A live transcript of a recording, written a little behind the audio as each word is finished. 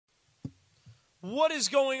What is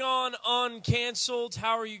going on, Uncanceled?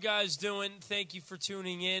 How are you guys doing? Thank you for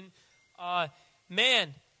tuning in.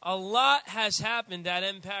 Man, a lot has happened at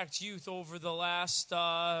Impact Youth over the last,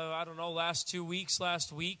 last 2 weeks,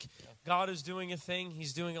 last week. God is doing a thing.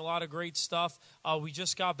 He's doing a lot of great stuff. We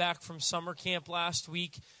just got back from summer camp last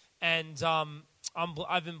week, and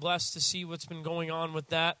I've been blessed to see what's been going on with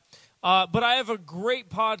that. But I have a great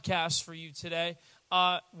podcast for you today.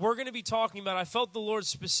 We're going to be talking about, I felt the Lord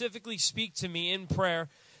specifically speak to me in prayer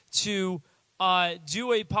to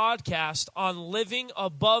do a podcast on living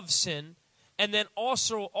above sin, and then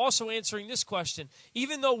also answering this question.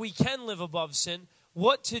 Even though we can live above sin,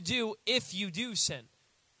 what to do if you do sin?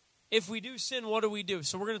 If we do sin, what do we do?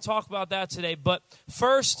 So we're going to talk about that today. But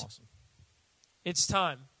first, It's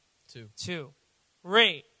time to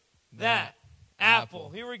rate that apple.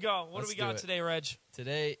 Here we go. What do we got today, Reg?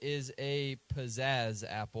 Today is a pizzazz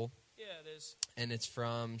apple. Yeah, it is. And it's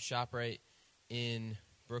from ShopRite in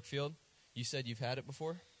Brookfield. You said you've had it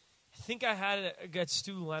before? I think I had it at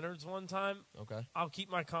Stu Leonard's one time. Okay. I'll keep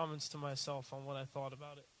my comments to myself on what I thought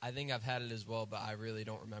about it. I think I've had it as well, but I really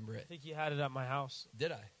don't remember it. I think you had it at my house.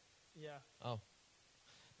 Did I? Yeah. Oh.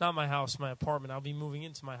 Not my house, my apartment. I'll be moving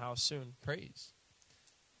into my house soon. Praise.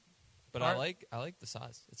 But All I right. like the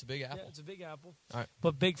size. It's a big apple. Yeah, it's a big apple. All right.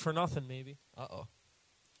 But big for nothing, maybe. Uh-oh.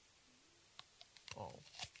 Oh.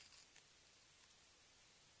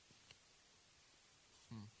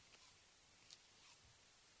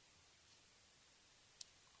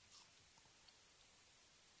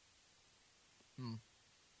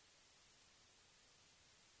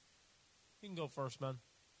 You can go first, man.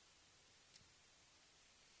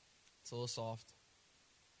 It's a little soft.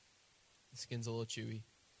 The skin's a little chewy.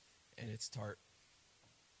 And it's tart.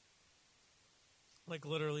 Like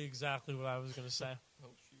literally exactly what I was going to say. Oh,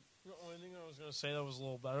 shoot. The only thing I was going to say that was a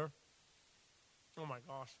little better. Oh, my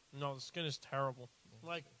gosh. No, the skin is terrible.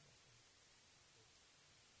 Like,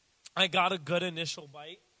 I got a good initial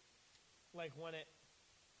bite. Like when it...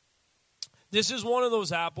 This is one of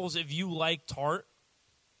those apples, if you like tart,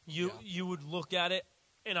 you would look at it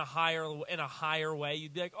in a higher way.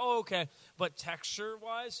 You'd be like, oh, okay. But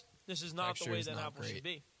texture-wise, this is not the way that apple should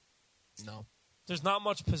be. No. There's not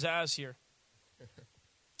much pizzazz here.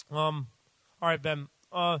 All right, Ben.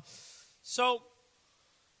 So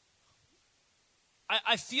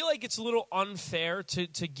I feel like it's a little unfair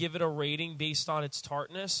to give it a rating based on its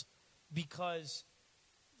tartness because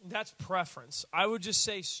that's preference. I would just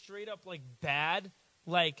say straight up like bad,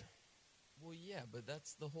 like. Well, yeah, but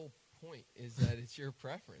that's the whole point is that it's your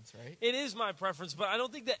preference, right? It is my preference, but I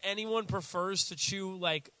don't think that anyone prefers to chew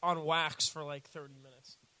like on wax for like 30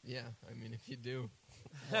 minutes. Yeah, I mean, if you do.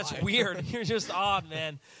 That's weird. You're just odd,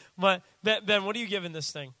 man. But, Ben, what are you giving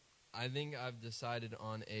this thing? I think I've decided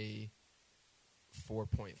on a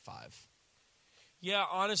 4.5. Yeah,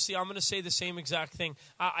 honestly, I'm going to say the same exact thing.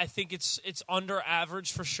 I think it's under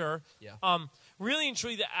average for sure. Yeah. Really and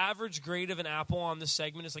truly, the average grade of an apple on this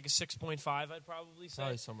segment is like a 6.5, I'd probably say.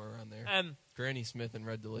 Probably somewhere around there. Granny Smith and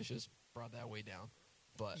Red Delicious brought that way down.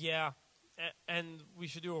 But yeah, and we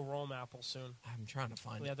should do a Rome apple soon. I'm trying to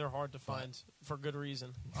find it. Yeah, they're hard to find for good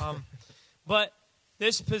reason. But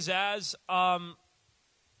this pizzazz,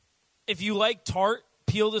 if you like tart,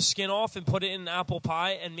 peel the skin off and put it in an apple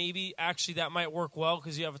pie, and maybe actually that might work well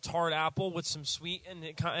because you have a tart apple with some sweet, and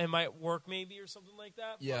it might work maybe or something like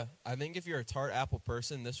that. Yeah, I think if you're a tart apple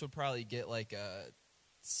person, this would probably get like a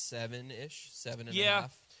 7-ish, 7.5. Yeah,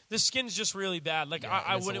 the skin's just really bad. Like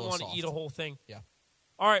I wouldn't want to eat a whole thing. Yeah.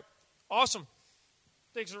 All right, awesome.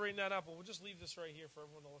 Thanks for rating that apple. We'll just leave this right here for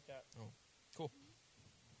everyone to look at. Oh, cool.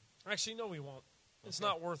 Actually, no, we won't. It's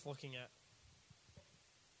not worth looking at.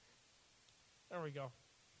 There we go.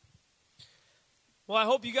 Well, I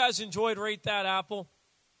hope you guys enjoyed Rate That Apple.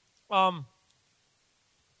 Man,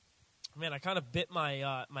 I kind of bit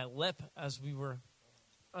my my lip as we were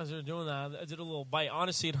doing that. I did a little bite.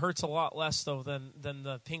 Honestly, it hurts a lot less though than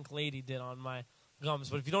the pink lady did on my gums.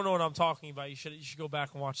 But if you don't know what I'm talking about, you should go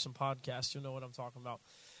back and watch some podcasts. You'll know what I'm talking about.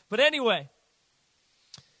 But anyway,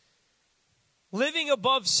 living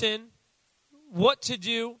above sin, what to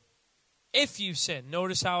do if you sin.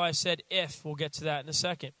 Notice how I said if. We'll get to that in a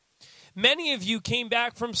second. Many of you came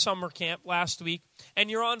back from summer camp last week,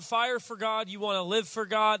 and you're on fire for God. You want to live for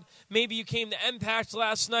God. Maybe you came to Impact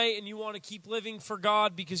last night, and you want to keep living for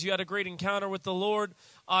God because you had a great encounter with the Lord.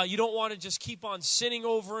 You don't want to just keep on sinning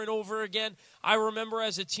over and over again. I remember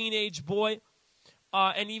as a teenage boy,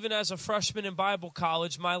 and even as a freshman in Bible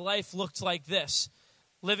college, my life looked like this.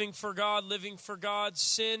 Living for God,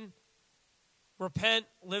 sin, repent,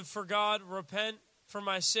 live for God, repent for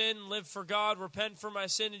my sin, live for God, repent for my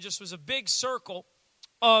sin. It just was a big circle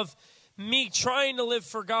of me trying to live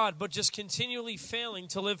for God, but just continually failing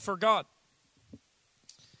to live for God.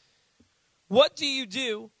 What do you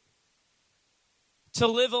do to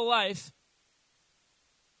live a life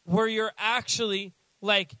where you're actually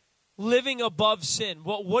like living above sin?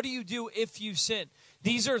 What do you do if you sin?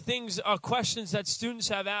 These are things, questions that students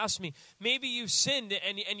have asked me. Maybe you sinned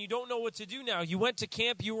and you don't know what to do now. You went to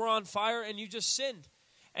camp, you were on fire, and you just sinned.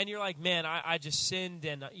 And you're like, man, I just sinned,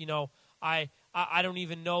 and I don't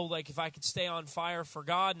even know like if I could stay on fire for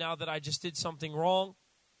God now that I just did something wrong.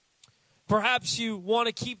 Perhaps you want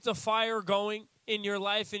to keep the fire going in your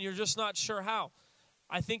life and you're just not sure how.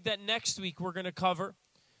 I think that next week we're going to cover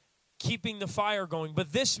keeping the fire going.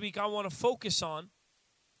 But this week I want to focus on,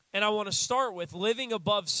 and I want to start with, living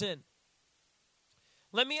above sin.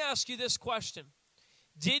 Let me ask you this question.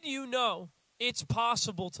 Did you know it's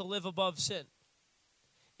possible to live above sin?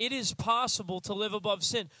 It is possible to live above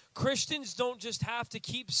sin. Christians don't just have to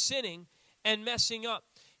keep sinning and messing up.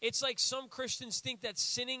 It's like some Christians think that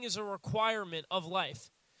sinning is a requirement of life.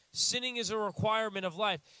 Sinning is a requirement of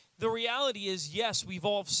life. The reality is, yes, we've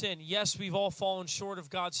all sinned. Yes, we've all fallen short of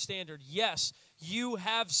God's standard. Yes, you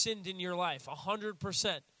have sinned in your life,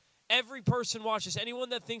 100%. Every person watches. Anyone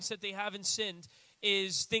that thinks that they haven't sinned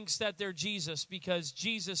thinks that they're Jesus, because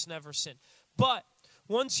Jesus never sinned. But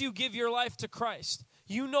once you give your life to Christ,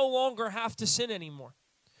 you no longer have to sin anymore.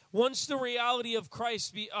 Once the reality of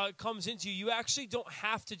Christ comes into you, you actually don't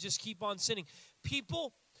have to just keep on sinning.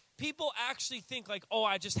 People actually think like, oh,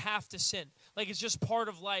 I just have to sin. Like it's just part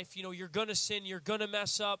of life. You're going to sin. You're going to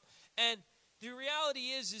mess up. And the reality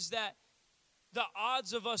is that the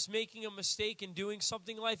odds of us making a mistake and doing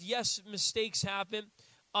something in life, yes, mistakes happen.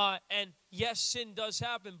 And yes, sin does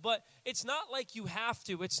happen. But it's not like you have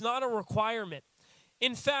to. It's not a requirement.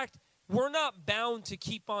 In fact, we're not bound to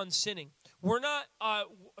keep on sinning. We're not,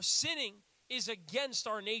 sinning is against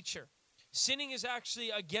our nature. Sinning is actually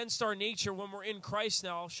against our nature when we're in Christ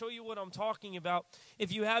now. I'll show you what I'm talking about.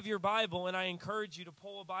 If you have your Bible, and I encourage you to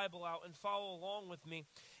pull a Bible out and follow along with me,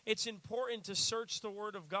 it's important to search the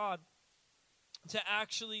Word of God to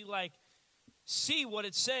actually see what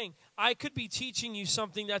it's saying. I could be teaching you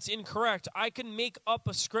something that's incorrect. I can make up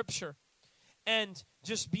a scripture and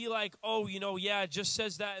just be like, oh, yeah, it just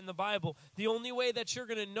says that in the Bible. The only way that you're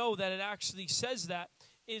going to know that it actually says that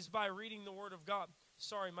is by reading the Word of God.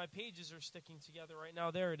 Sorry, my pages are sticking together right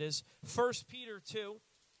now. There it is. 1 Peter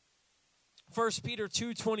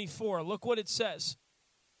 2:24. Look what it says.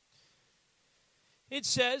 It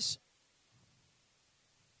says,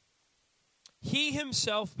 He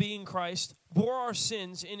himself, being Christ, bore our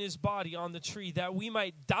sins in his body on the tree, that we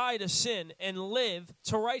might die to sin and live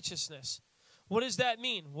to righteousness. What does that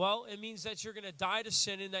mean? Well, it means that you're going to die to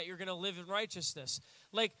sin and that you're going to live in righteousness.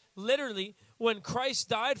 Like, literally, when Christ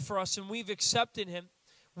died for us and we've accepted him,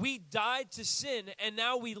 we died to sin, and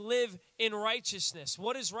now we live in righteousness.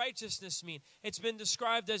 What does righteousness mean? It's been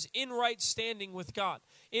described as in right standing with God.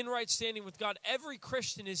 In right standing with God. Every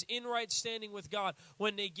Christian is in right standing with God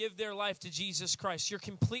when they give their life to Jesus Christ. You're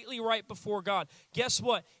completely right before God. Guess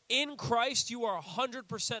what? In Christ, you are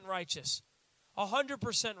 100% righteous.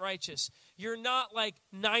 100% righteous. You're not like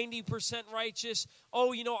 90% righteous.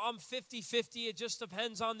 Oh, I'm 50-50. It just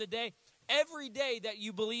depends on the day. Every day that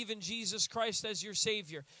you believe in Jesus Christ as your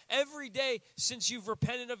Savior, every day since you've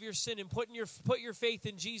repented of your sin and put your faith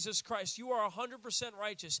in Jesus Christ, you are 100%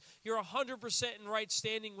 righteous. You're 100% in right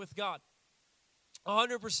standing with God.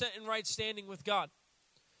 100% in right standing with God.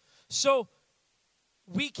 So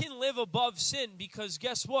we can live above sin because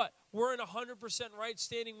guess what? We're in 100% right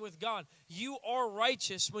standing with God. You are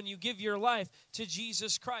righteous when you give your life to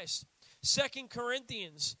Jesus Christ. 2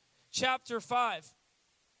 Corinthians chapter 5.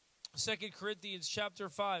 2 Corinthians chapter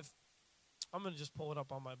 5. I'm going to just pull it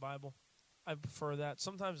up on my Bible. I prefer that.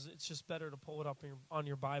 Sometimes it's just better to pull it up on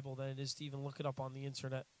your Bible than it is to even look it up on the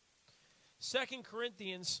internet. 2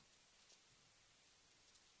 Corinthians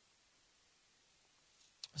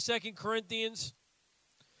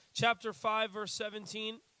chapter 5, verse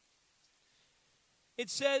 17. It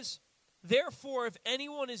says, Therefore, if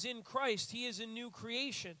anyone is in Christ, he is a new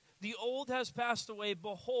creation. The old has passed away.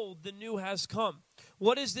 Behold, the new has come.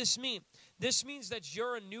 What does this mean? This means that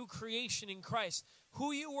you're a new creation in Christ.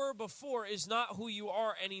 Who you were before is not who you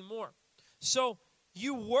are anymore. So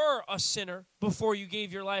you were a sinner before you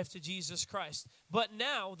gave your life to Jesus Christ. But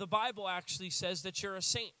now the Bible actually says that you're a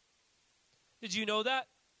saint. Did you know that?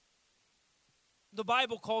 The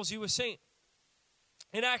Bible calls you a saint.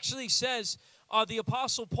 It actually says, the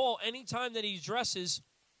Apostle Paul, anytime that he addresses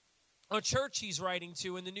a church he's writing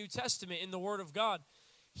to in the New Testament, in the Word of God,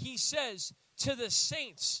 he says to the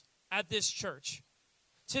saints at this church,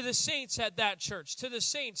 to the saints at that church, to the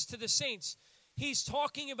saints, to the saints. He's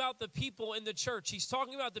talking about the people in the church. He's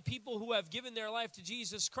talking about the people who have given their life to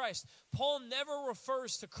Jesus Christ. Paul never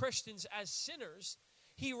refers to Christians as sinners.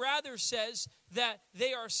 He rather says that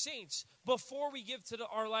they are saints. Before we give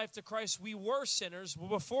our life to Christ, we were sinners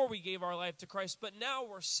before we gave our life to Christ, but now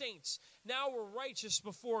we're saints. Now we're righteous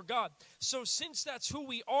before God. So since that's who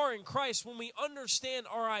we are in Christ, when we understand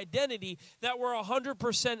our identity, that we're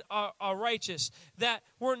 100% righteous, that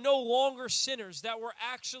we're no longer sinners, that we're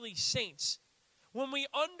actually saints, when we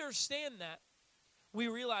understand that, we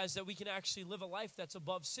realize that we can actually live a life that's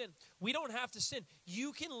above sin. We don't have to sin.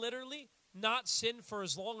 You can literally not sin for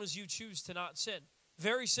as long as you choose to not sin.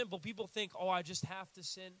 Very simple. People think, oh, I just have to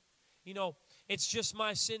sin. You know, it's just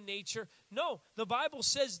my sin nature. No, the Bible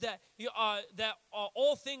says that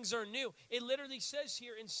all things are new. It literally says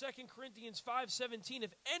here in 2 Corinthians 5:17,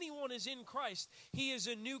 if anyone is in Christ, he is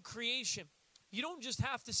a new creation. You don't just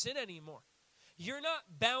have to sin anymore. You're not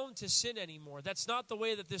bound to sin anymore. That's not the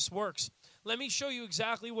way that this works. Let me show you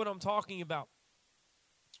exactly what I'm talking about.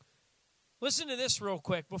 Listen to this real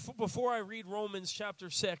quick before I read Romans chapter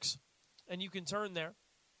 6, and you can turn there.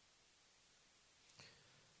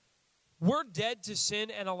 We're dead to sin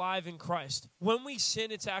and alive in Christ. When we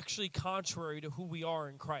sin, it's actually contrary to who we are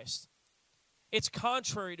in Christ. It's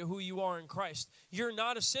contrary to who you are in Christ. You're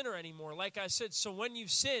not a sinner anymore, like I said. So when you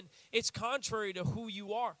sin, it's contrary to who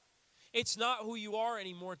you are. It's not who you are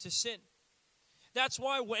anymore to sin. That's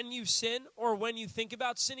why when you sin or when you think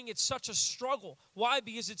about sinning, it's such a struggle. Why?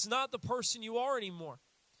 Because it's not the person you are anymore.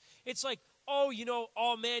 It's like, oh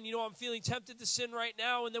man, I'm feeling tempted to sin right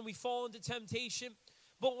now, and then we fall into temptation.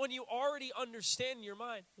 But when you already understand in your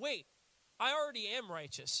mind, wait, I already am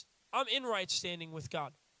righteous. I'm in right standing with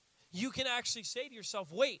God. You can actually say to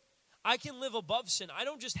yourself, wait, I can live above sin. I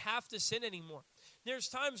don't just have to sin anymore. There's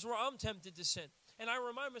times where I'm tempted to sin, and I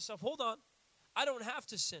remind myself, hold on, I don't have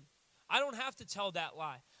to sin. I don't have to tell that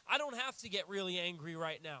lie. I don't have to get really angry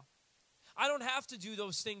right now. I don't have to do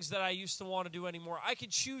those things that I used to want to do anymore. I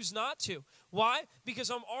could choose not to. Why?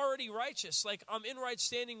 Because I'm already righteous. Like, I'm in right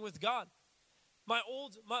standing with God. The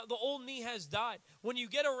old me has died. When you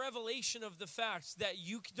get a revelation of the fact that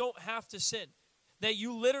you don't have to sin, that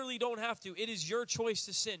you literally don't have to, it is your choice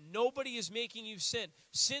to sin. Nobody is making you sin.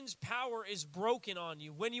 Sin's power is broken on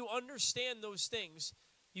you. When you understand those things,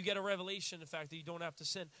 you get a revelation of the fact that you don't have to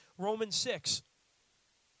sin. Romans 6.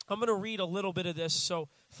 I'm going to read a little bit of this, so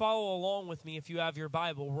follow along with me if you have your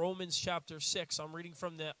Bible. Romans chapter 6. I'm reading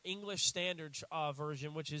from the English Standard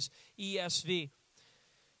Version, which is ESV.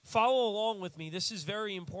 Follow along with me. This is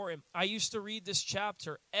very important. I used to read this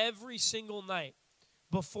chapter every single night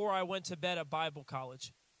before I went to bed at Bible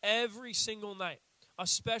college. Every single night,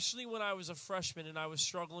 especially when I was a freshman and I was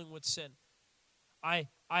struggling with sin. I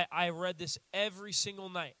read this every single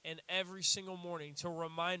night and every single morning to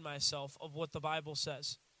remind myself of what the Bible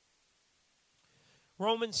says.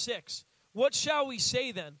 Romans 6. What shall we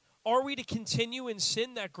say then? Are we to continue in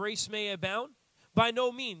sin that grace may abound? By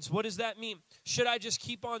no means. What does that mean? Should I just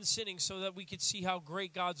keep on sinning so that we could see how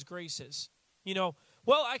great God's grace is?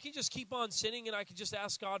 Well, I could just keep on sinning and I could just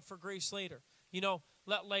ask God for grace later.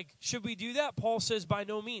 Should we do that? Paul says by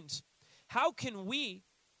no means. How can we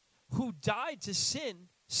who died to sin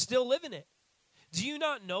still live in it? Do you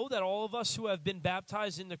not know that all of us who have been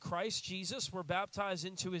baptized into Christ Jesus were baptized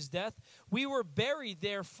into his death? We were buried,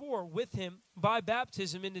 therefore, with him by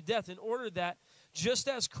baptism into death, in order that, just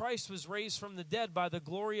as Christ was raised from the dead by the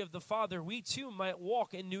glory of the Father, we too might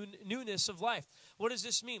walk in newness of life. What does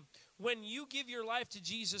this mean? When you give your life to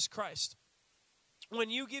Jesus Christ,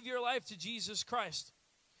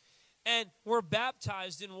 and we're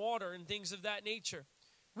baptized in water and things of that nature,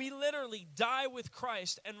 we literally die with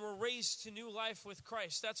Christ and we're raised to new life with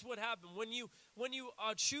Christ. That's what happened. When you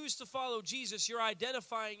choose to follow Jesus, you're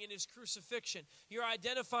identifying in his crucifixion. You're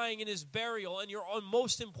identifying in his burial. And you're,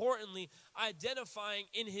 most importantly, identifying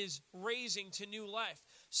in his raising to new life.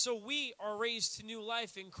 So we are raised to new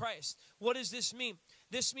life in Christ. What does this mean?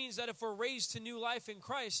 This means that if we're raised to new life in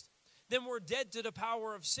Christ, then we're dead to the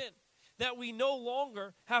power of sin. That we no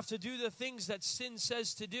longer have to do the things that sin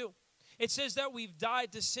says to do. It says that we've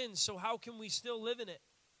died to sin, so how can we still live in it?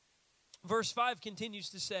 Verse 5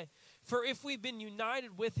 continues to say, for if we've been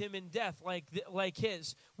united with him in death like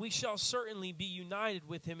his, we shall certainly be united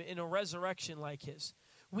with him in a resurrection like his.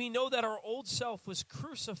 We know that our old self was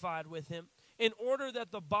crucified with him in order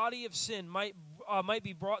that the body of sin might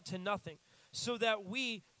be brought to nothing, so that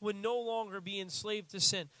we would no longer be enslaved to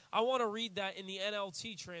sin. I want to read that in the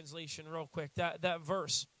NLT translation real quick, that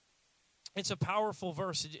verse. It's a powerful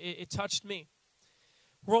verse. It touched me.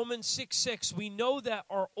 Romans 6:6, we know that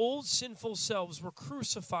our old sinful selves were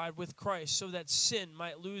crucified with Christ so that sin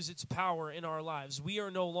might lose its power in our lives. We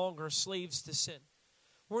are no longer slaves to sin.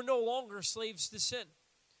 We're no longer slaves to sin.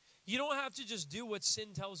 You don't have to just do what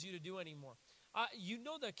sin tells you to do anymore. You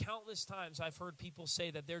know the countless times I've heard people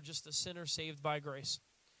say that they're just a sinner saved by grace.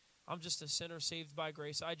 I'm just a sinner saved by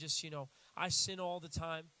grace. I just, I sin all the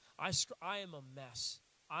time. I am a mess.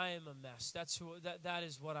 I am a mess. That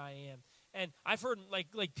is what I am. And I've heard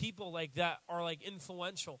like people like that are like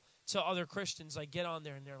influential to other Christians. Like get on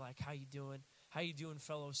there and they're like, "How you doing? How you doing,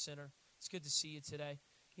 fellow sinner? It's good to see you today."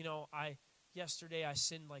 Yesterday I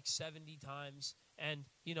sinned like 70 times, and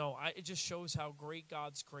it just shows how great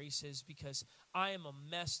God's grace is because I am a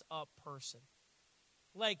messed up person.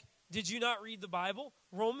 Like, did you not read the Bible?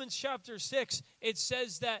 Romans chapter 6, it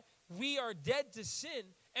says that we are dead to sin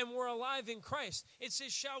and we're alive in Christ. It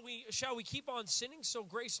says, shall we keep on sinning so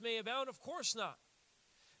grace may abound? Of course not.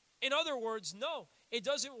 In other words, no, it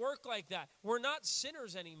doesn't work like that. We're not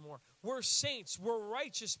sinners anymore. We're saints. We're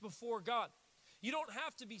righteous before God. You don't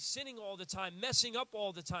have to be sinning all the time, messing up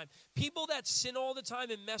all the time. People that sin all the time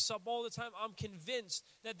and mess up all the time, I'm convinced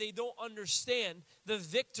that they don't understand the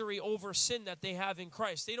victory over sin that they have in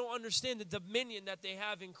Christ. They don't understand the dominion that they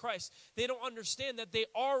have in Christ. They don't understand that they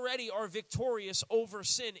already are victorious over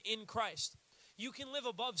sin in Christ. You can live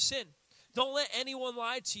above sin. Don't let anyone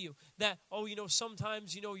lie to you that,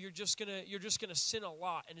 sometimes, you're just gonna sin a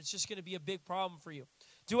lot and it's just gonna be a big problem for you.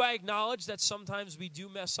 Do I acknowledge that sometimes we do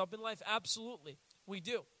mess up in life? Absolutely, we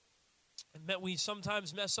do. And we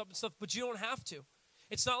sometimes mess up and stuff, but you don't have to.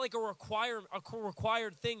 It's not like a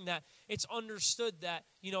required thing that it's understood that,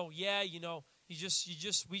 we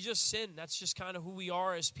just sin. That's just kind of who we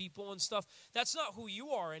are as people and stuff. That's not who you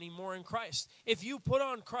are anymore in Christ. If you put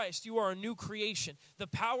on Christ, you are a new creation. The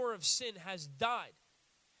power of sin has died.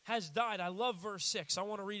 I love verse 6. I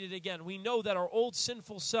want to read it again. We know that our old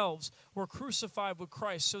sinful selves were crucified with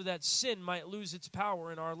Christ so that sin might lose its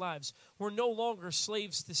power in our lives. We're no longer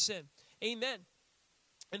slaves to sin. Amen.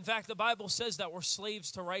 In fact, the Bible says that we're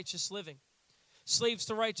slaves to righteous living. Slaves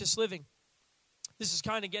to righteous living. This is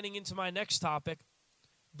kind of getting into my next topic.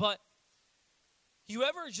 But you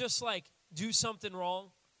ever just do something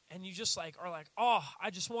wrong and you just are like, oh, I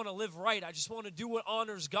just want to live right. I just want to do what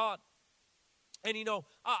honors God. And,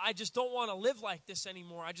 I just don't want to live like this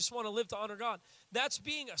anymore. I just want to live to honor God. That's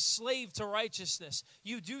being a slave to righteousness.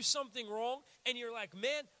 You do something wrong, and you're like,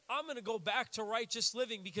 man, I'm going to go back to righteous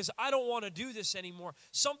living because I don't want to do this anymore.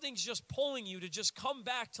 Something's just pulling you to just come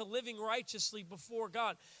back to living righteously before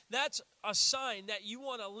God. That's a sign that you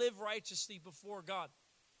want to live righteously before God.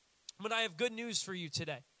 But I have good news for you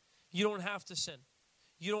today. You don't have to sin.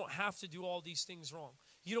 You don't have to do all these things wrong.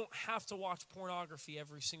 You don't have to watch pornography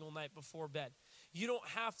every single night before bed. You don't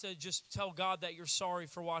have to just tell God that you're sorry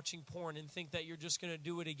for watching porn and think that you're just going to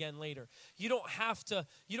do it again later. You don't have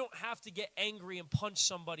to get angry and punch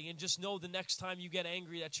somebody and just know the next time you get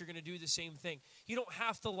angry that you're going to do the same thing. You don't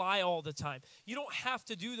have to lie all the time. You don't have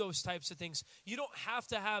to do those types of things. You don't have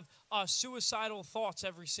to have suicidal thoughts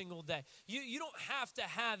every single day. You don't have to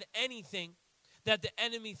have anything that the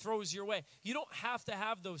enemy throws your way. You don't have to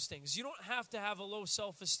have those things. You don't have to have a low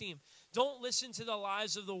self-esteem. Don't listen to the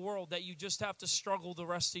lies of the world that you just have to struggle the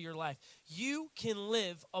rest of your life. You can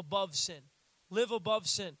live above sin. Live above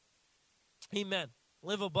sin. Amen.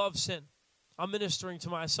 Live above sin. I'm ministering to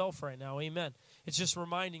myself right now. Amen. It's just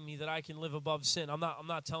reminding me that I can live above sin. I'm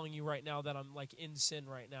not telling you right now that I'm in sin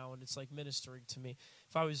right now and it's ministering to me.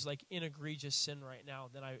 If I was in egregious sin right now,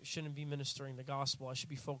 then I shouldn't be ministering the gospel. I should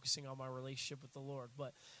be focusing on my relationship with the Lord.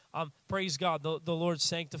 But praise God, the Lord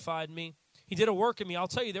sanctified me. He did a work in me. I'll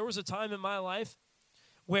tell you, there was a time in my life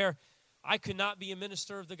where I could not be a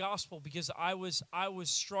minister of the gospel because I was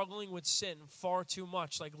struggling with sin far too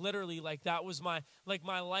much. Literally, that was my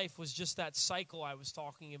life was just that cycle I was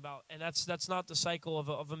talking about. And that's not the cycle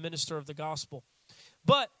of a minister of the gospel.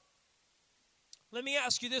 But let me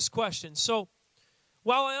ask you this question. So,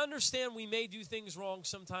 while I understand we may do things wrong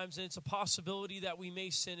sometimes, and it's a possibility that we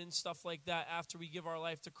may sin and stuff like that after we give our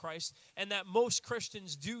life to Christ, and that most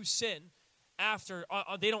Christians do sin after,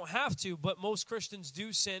 they don't have to, but most Christians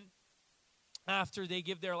do sin after they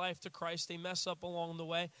give their life to Christ. They mess up along the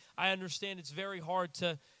way. I understand it's very hard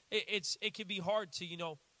to, it can be hard to,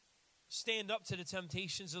 stand up to the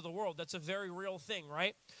temptations of the world. That's a very real thing,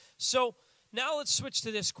 right? So now let's switch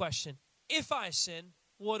to this question. If I sin,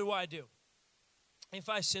 what do I do? If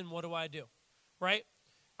I sin, what do I do? Right?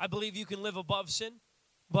 I believe you can live above sin,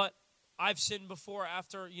 but I've sinned before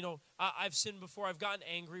I've sinned before. I've gotten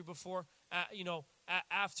angry before,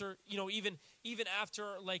 after, even after,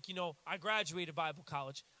 I graduated Bible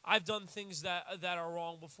college. I've done things that are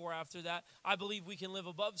wrong before. After that, I believe we can live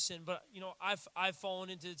above sin. But I've fallen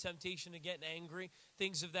into the temptation of getting angry,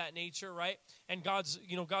 things of that nature, right? And God's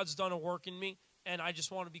done a work in me, and I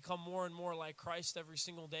just want to become more and more like Christ every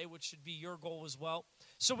single day, which should be your goal as well.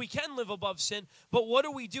 So we can live above sin. But what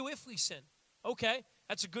do we do if we sin? Okay,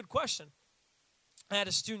 that's a good question. I had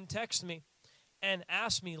a student text me and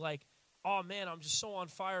ask me, like, oh man, I'm just so on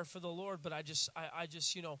fire for the Lord, but I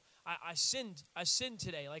sinned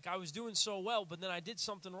today. Like, I was doing so well, but then I did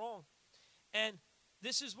something wrong. And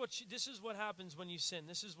this is what happens when you sin.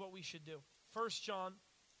 This is what we should do. 1 John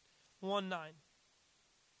 1:9.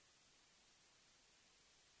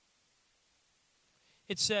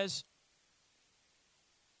 It says,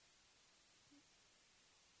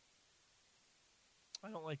 I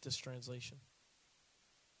don't like this translation.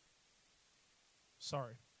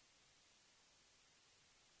 Sorry.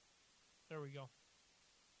 There we go.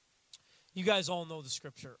 You guys all know the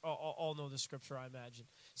scripture. All know the scripture, I imagine.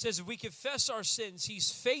 It says, if we confess our sins,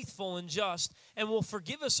 he's faithful and just and will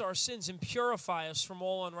forgive us our sins and purify us from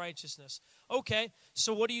all unrighteousness. Okay,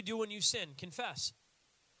 so what do you do when you sin? Confess.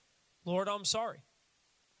 Lord, I'm sorry.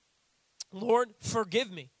 Lord, forgive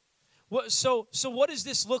me. So what does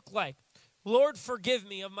this look like? Lord, forgive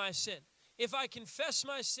me of my sin. If I confess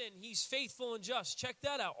my sin, he's faithful and just. Check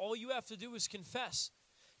that out. All you have to do is confess.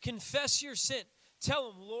 Confess your sin. Tell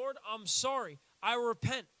him, Lord, I'm sorry. I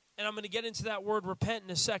repent. And I'm going to get into that word repent in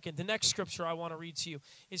a second. The next scripture I want to read to you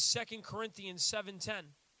is 2 Corinthians 7:10.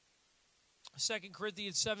 2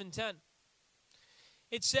 Corinthians 7:10.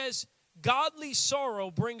 It says, godly sorrow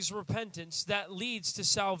brings repentance that leads to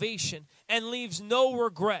salvation and leaves no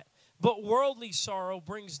regret. But worldly sorrow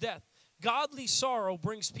brings death. Godly sorrow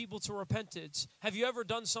brings people to repentance. Have you ever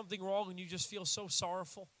done something wrong and you just feel so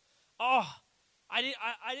sorrowful? Oh, I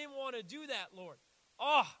didn't want to do that, Lord.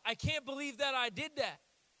 Oh, I can't believe that I did that.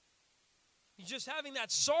 You're just having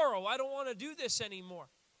that sorrow. I don't want to do this anymore.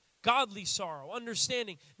 Godly sorrow,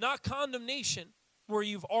 understanding, not condemnation, where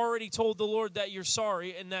you've already told the Lord that you're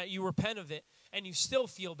sorry and that you repent of it and you still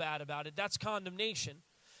feel bad about it. That's condemnation.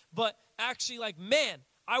 But actually, like, man,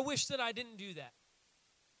 I wish that I didn't do that.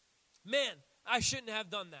 Man, I shouldn't have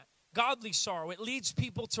done that. Godly sorrow, it leads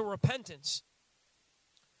people to repentance.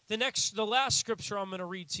 The last scripture I'm going to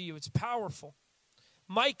read to you, it's powerful.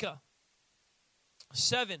 Micah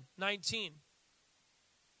 7:19.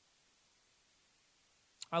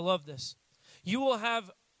 I love this. You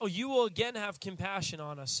will again have compassion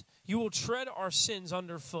on us. You will tread our sins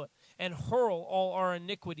underfoot and hurl all our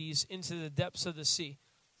iniquities into the depths of the sea.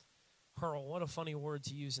 Hurl, what a funny word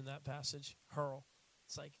to use in that passage. Hurl.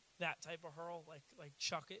 It's like that type of hurl, like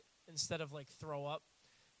chuck it instead of like throw up.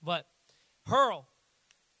 But hurl.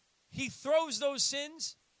 He throws those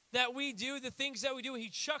sins that we do, the things that we do, he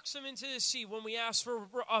chucks them into the sea when we ask for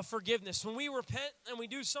forgiveness. When we repent and we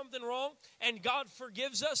do something wrong and God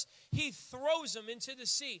forgives us, he throws them into the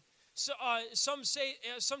sea. So some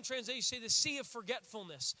translations say the sea of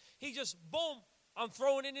forgetfulness. He just, boom, I'm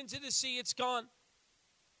throwing it into the sea, it's gone.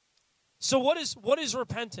 So what is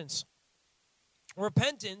repentance?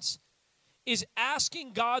 Repentance is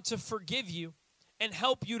asking God to forgive you and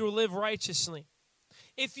help you to live righteously.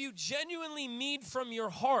 If you genuinely mean from your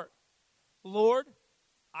heart, Lord,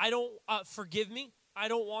 I don't forgive me. I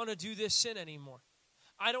don't want to do this sin anymore.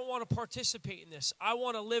 I don't want to participate in this. I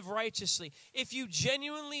want to live righteously. If you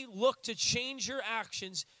genuinely look to change your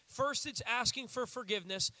actions, first it's asking for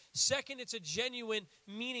forgiveness. Second, it's a genuine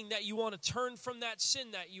meaning that you want to turn from that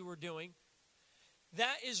sin that you were doing.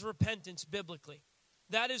 That is repentance biblically.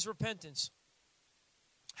 That is repentance.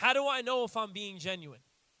 How do I know if I'm being genuine?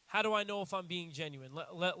 How do I know if I'm being genuine?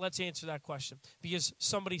 Let's answer that question. Because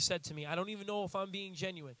somebody said to me, I don't even know if I'm being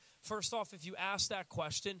genuine. First off, if you ask that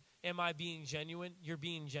question, am I being genuine? You're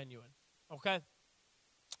being genuine. Okay?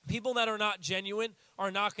 People that are not genuine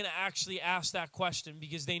are not going to actually ask that question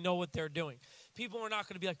because they know what they're doing. People are not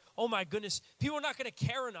going to be like, oh my goodness. People are not going to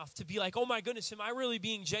care enough to be like, oh my goodness, am I really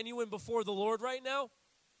being genuine before the Lord right now?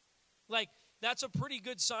 Like, that's a pretty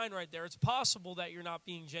good sign right there. It's possible that you're not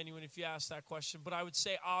being genuine if you ask that question, but I would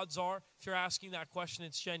say odds are if you're asking that question,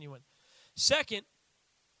 it's genuine. Second,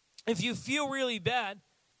 if you feel really bad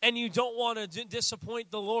and you don't want to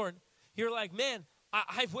disappoint the Lord, you're like, man,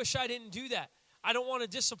 I wish I didn't do that. I don't want to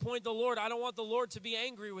disappoint the Lord. I don't want the Lord to be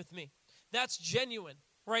angry with me. That's genuine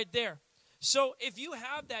right there. So if you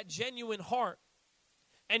have that genuine heart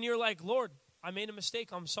and you're like, Lord, I made a mistake.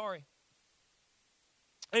 I'm sorry.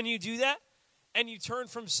 And you do that, and you turn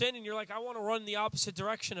from sin, and you're like, I want to run the opposite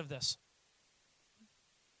direction of this.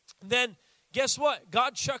 Then, guess what?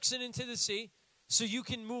 God chucks it into the sea. so you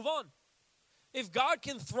can move on. If God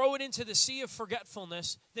can throw it into the sea of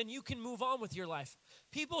forgetfulness, then you can move on with your life.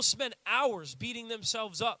 People spend hours beating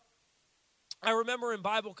themselves up. I remember in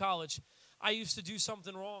Bible college, I used to do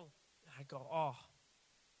something wrong. I go, oh,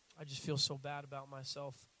 I just feel so bad about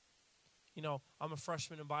myself. You know, I'm a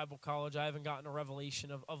freshman in Bible college. I haven't gotten a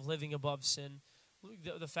revelation of living above sin,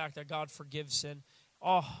 the fact that God forgives sin.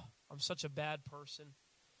 Oh, I'm such a bad person.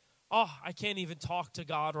 Oh, I can't even talk to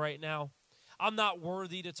God right now. I'm not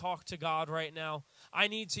worthy to talk to God right now. I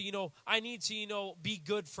need to, be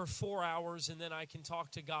good for 4 hours and then I can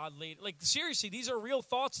talk to God later. Like, seriously, these are real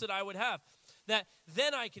thoughts that I would have. That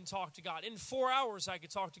then I can talk to God. In 4 hours, I can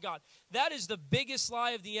talk to God. That is the biggest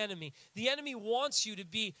lie of the enemy. The enemy wants you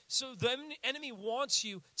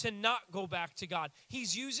to not go back to God.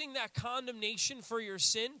 He's using that condemnation for your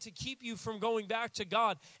sin to keep you from going back to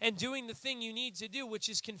God and doing the thing you need to do, which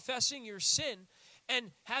is confessing your sin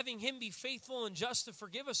and having him be faithful and just to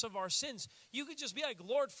forgive us of our sins. You could just be like,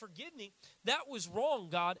 Lord, forgive me. That was wrong,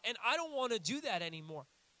 God, and I don't want to do that anymore.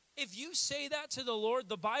 If you say that to the Lord,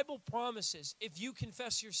 the Bible promises, if you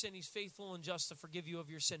confess your sin, he's faithful and just to forgive you of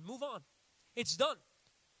your sin. Move on. It's done.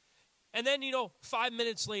 And then, 5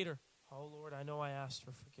 minutes later, oh, Lord, I know I asked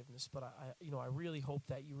for forgiveness, but I really hope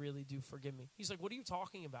that you really do forgive me. He's like, what are you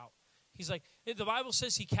talking about? He's like, the Bible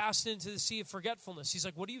says he cast it into the sea of forgetfulness. He's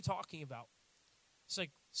like, what are you talking about? He's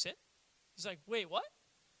like, sin? He's like, wait, what?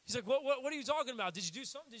 He's like, what are you talking about? Did you do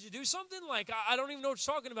something? Did you do something? Like, I don't even know what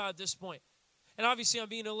you're talking about at this point. And obviously, I'm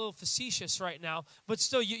being a little facetious right now, but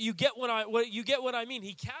still, you get what I mean.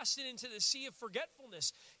 He cast it into the sea of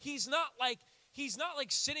forgetfulness. He's not like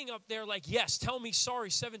sitting up there like, yes, tell me sorry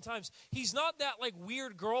 7 times. He's not that like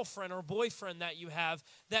weird girlfriend or boyfriend that you have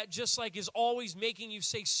that just like is always making you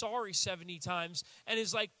say sorry 70 times and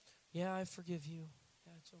is like, yeah, I forgive you.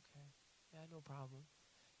 Yeah, it's okay. Yeah, no problem.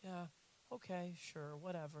 Yeah, okay, sure,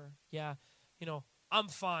 whatever. Yeah, I'm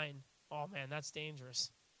fine. Oh man, that's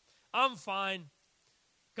dangerous. I'm fine.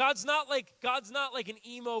 God's not like an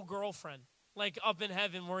emo girlfriend, like up in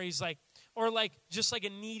heaven where he's like, or like just like a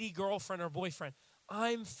needy girlfriend or boyfriend.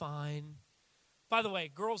 I'm fine. By the way,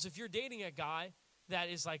 girls, if you're dating a guy that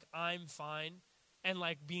is like, I'm fine, and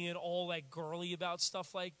like being all like girly about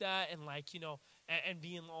stuff like that, and like, and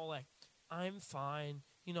being all like, I'm fine,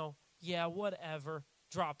 yeah, whatever,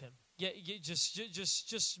 drop him. Yeah,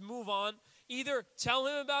 just move on. Either tell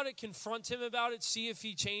him about it, confront him about it, see if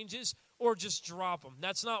he changes, or just drop him.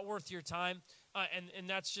 That's not worth your time, and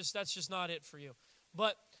that's just not it for you.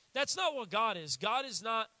 But that's not what God is. God is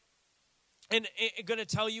not going to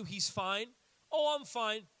tell you he's fine. Oh, I'm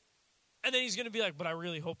fine. And then he's going to be like, but I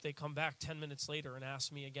really hope they come back 10 minutes later and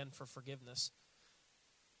ask me again for forgiveness.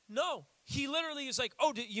 No, he literally is like,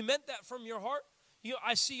 oh, you meant that from your heart?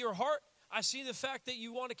 I see your heart. I see the fact that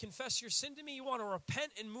you want to confess your sin to me. You want to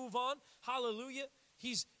repent and move on. Hallelujah.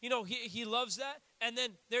 He loves that. And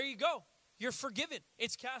then there you go. You're forgiven.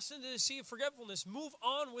 It's cast into the sea of forgetfulness. Move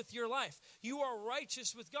on with your life. You are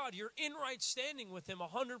righteous with God. You're in right standing with him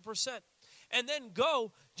 100%. And then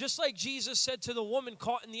go, just like Jesus said to the woman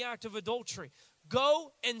caught in the act of adultery,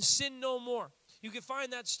 go and sin no more. You can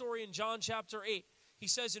find that story in John chapter 8. He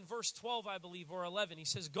says in verse 12, I believe, or 11, he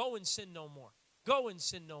says, go and sin no more. Go and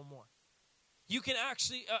sin no more. You can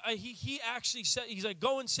actually, he actually said, he's like,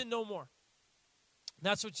 go and sin no more.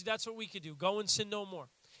 That's what we could do. Go and sin no more.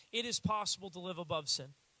 It is possible to live above sin.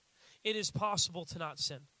 It is possible to not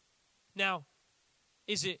sin. Now,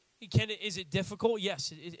 is it difficult?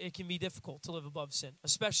 Yes, it can be difficult to live above sin,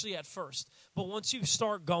 especially at first. But once you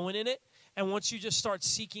start going in it, and once you just start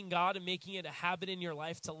seeking God and making it a habit in your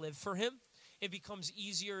life to live for him, it becomes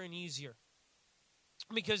easier and easier.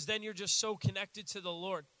 Because then you're just so connected to the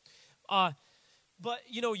Lord. But,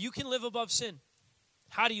 you can live above sin.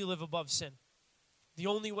 How do you live above sin? The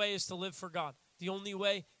only way is to live for God. The only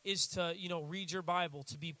way is to, read your Bible,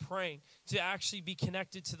 to be praying, to actually be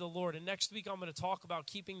connected to the Lord. And next week I'm going to talk about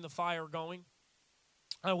keeping the fire going.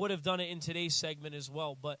 I would have done it in today's segment as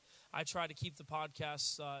well, but I try to keep the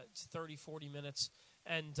podcast to 30, 40 minutes.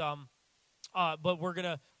 And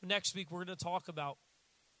but next week we're going to talk about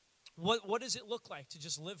what does it look like to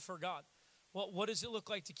just live for God? What does it look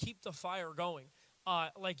like to keep the fire going?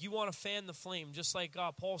 Like you want to fan the flame, just like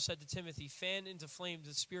Paul said to Timothy, fan into flame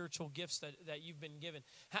the spiritual gifts that you've been given.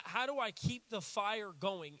 How do I keep the fire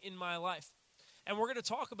going in my life? And we're going to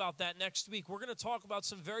talk about that next week. We're going to talk about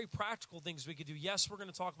some very practical things we could do. Yes, we're going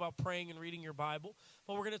to talk about praying and reading your Bible,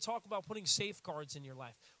 but we're going to talk about putting safeguards in your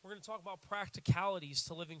life. We're going to talk about practicalities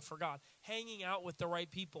to living for God, hanging out with the right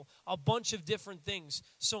people, a bunch of different things.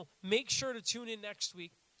 So make sure to tune in next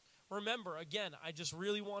week. Remember, again, I just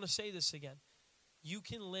really want to say this again. You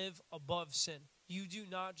can live above sin. you do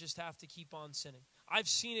not just have to keep on sinning. I've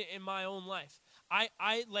seen it in my own life.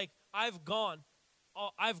 I've gone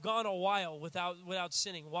a while without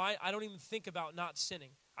sinning. Why? I don't even think about not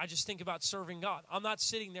sinning. I just think about serving God. I'm not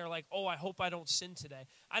sitting there like, oh, I hope I don't sin today.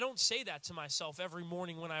 I don't say that to myself every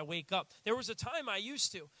morning when I wake up. There was a time I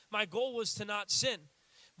used to. My goal was to not sin.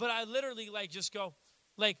 But I literally just go,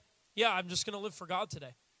 yeah, I'm just going to live for God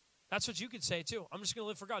today. That's what you could say too. I'm just going to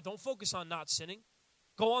live for God. Don't focus on not sinning.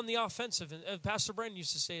 Go on the offensive. And Pastor Brandon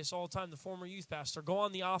used to say this all the time, the former youth pastor. Go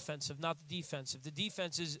on the offensive, not the defensive. The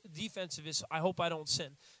defensive is I hope I don't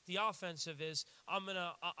sin. The offensive is I'm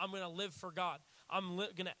gonna live for God. I'm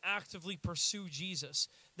gonna actively pursue Jesus.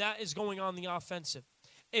 That is going on the offensive.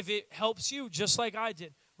 If it helps you, just like I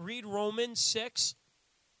did, read Romans 6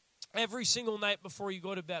 every single night before you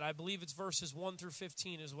go to bed. I believe it's verses 1 through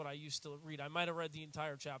 15 is what I used to read. I might have read the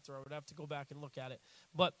entire chapter. I would have to go back and look at it.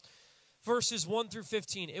 But verses 1 through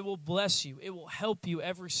 15, it will bless you. It will help you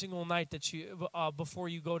every single night that you before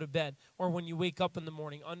you go to bed or when you wake up in the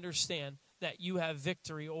morning. Understand that you have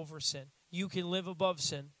victory over sin. You can live above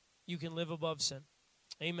sin. You can live above sin.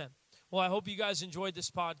 Amen. Well, I hope you guys enjoyed this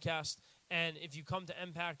podcast. And if you come to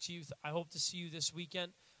Impact Youth, I hope to see you this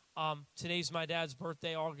weekend. Today's my dad's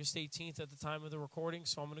birthday, August 18th at the time of the recording,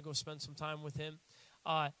 so I'm going to go spend some time with him.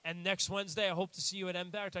 And next Wednesday, I hope to see you at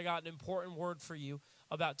Impact. I got an important word for you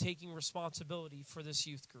about taking responsibility for this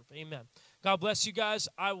youth group. Amen. God bless you guys.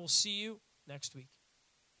 I will see you next week.